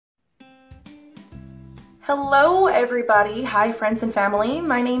Hello everybody, hi friends and family.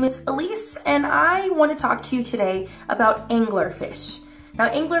 My name is ElySea and I want to talk to you today about anglerfish. Now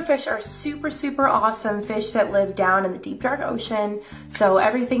anglerfish are super awesome fish that live down in the deep dark ocean. So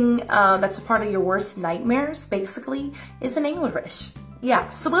everything that's a part of your worst nightmares basically is an anglerfish. Yeah,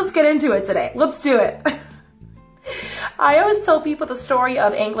 so let's get into it today. Let's do it. I always tell people the story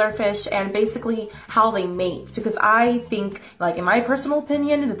of anglerfish and basically how they mate, because I think, like in my personal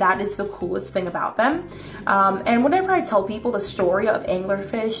opinion, that is the coolest thing about them. And whenever I tell people the story of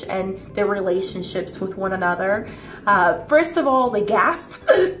anglerfish and their relationships with one another, first of all, they gasp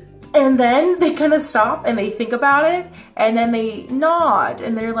and then they kind of stop and they think about it and then they nod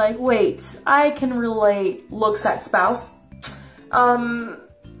and they're like, wait, I can relate, looks at spouse.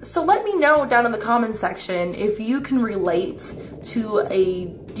 So let me know down in the comment section if you can relate to a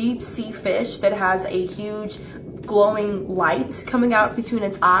deep sea fish that has a huge glowing light coming out between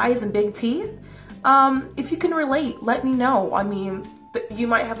its eyes and big teeth. If you can relate, let me know. I mean, you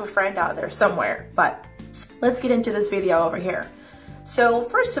might have a friend out there somewhere, but let's get into this video over here. So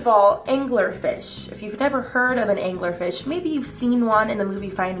first of all, anglerfish. If you've never heard of an anglerfish, maybe you've seen one in the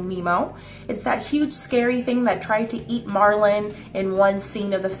movie Finding Nemo. It's that huge scary thing that tried to eat marlin in one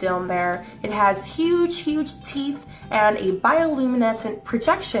scene of the film there. It has huge teeth and a bioluminescent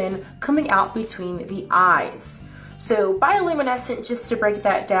projection coming out between the eyes. So bioluminescent, just to break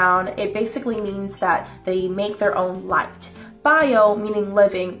that down, it basically means that they make their own light. Bio meaning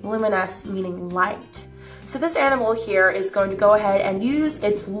living, luminesce meaning light. So this animal here is going to go ahead and use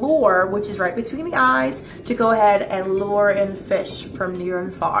its lure, which is right between the eyes, to go ahead and lure in fish from near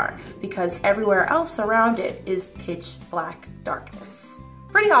and far, because everywhere else around it is pitch black darkness.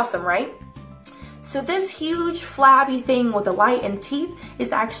 Pretty awesome, right? So this huge flabby thing with the light and teeth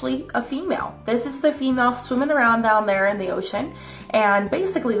is actually a female. This is the female swimming around down there in the ocean, and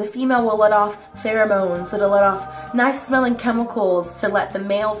basically the female will let off pheromones, it'll let off nice smelling chemicals to let the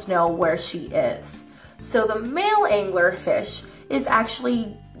males know where she is. So the male anglerfish is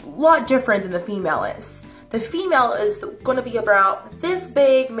actually a lot different than the female is. The female is going to be about this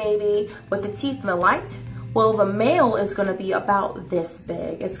big maybe with the teeth and the light. Well, the male is going to be about this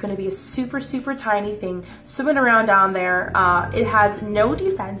big. It's going to be a super tiny thing swimming around down there. It has no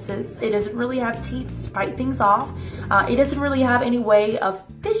defenses. It doesn't really have teeth to fight things off. It doesn't really have any way of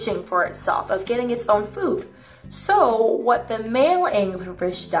fishing for itself, of getting its own food. So what the male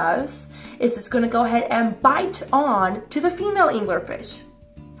anglerfish does is it's going to go ahead and bite on to the female anglerfish.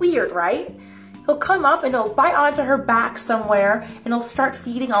 Weird, right? He'll come up and he'll bite onto her back somewhere and he'll start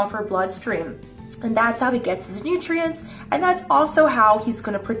feeding off her bloodstream. And that's how he gets his nutrients, and that's also how he's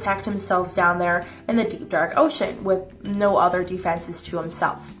going to protect himself down there in the deep dark ocean with no other defenses to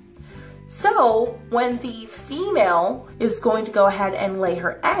himself. So when the female is going to go ahead and lay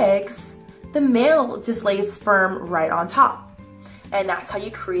her eggs, the male just lays sperm right on top. And that's how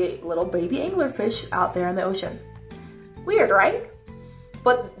you create little baby anglerfish out there in the ocean. Weird, right?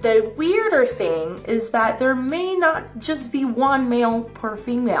 But the weirder thing is that there may not just be one male per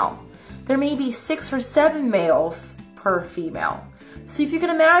female. There may be 6 or 7 males per female. So if you can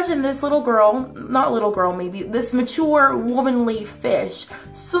imagine this little girl, not little girl maybe, this mature womanly fish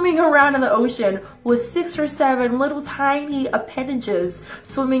swimming around in the ocean with 6 or 7 little tiny appendages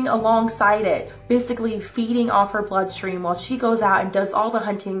swimming alongside it, basically feeding off her bloodstream while she goes out and does all the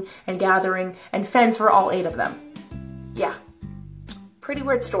hunting and gathering and fends for all 8 of them. Yeah, pretty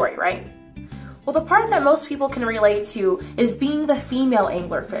weird story, right? Well, the part that most people can relate to is being the female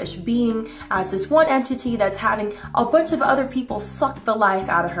anglerfish, being as this one entity that's having a bunch of other people suck the life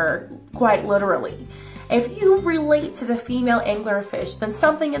out of her, quite literally. If you relate to the female anglerfish, then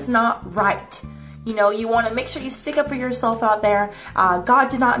something is not right. You know, you want to make sure you stick up for yourself out there. God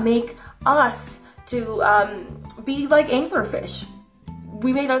did not make us to be like anglerfish.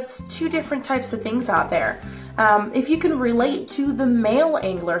 We made us 2 different types of things out there. If you can relate to the male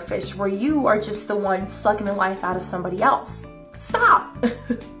anglerfish where you are just the one sucking the life out of somebody else, stop!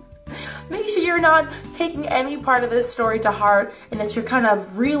 Make sure you're not taking any part of this story to heart and that you're kind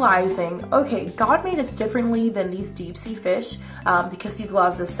of realizing, okay, God made us differently than these deep sea fish because he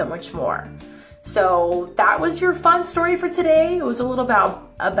loves us so much more. So that was your fun story for today. It was a little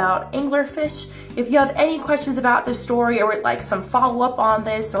about anglerfish. If you have any questions about this story or would like some follow-up on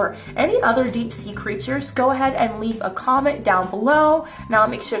this or any other deep sea creatures, go ahead and leave a comment down below and I'll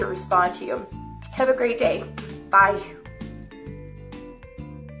make sure to respond to you. Have a great day. Bye.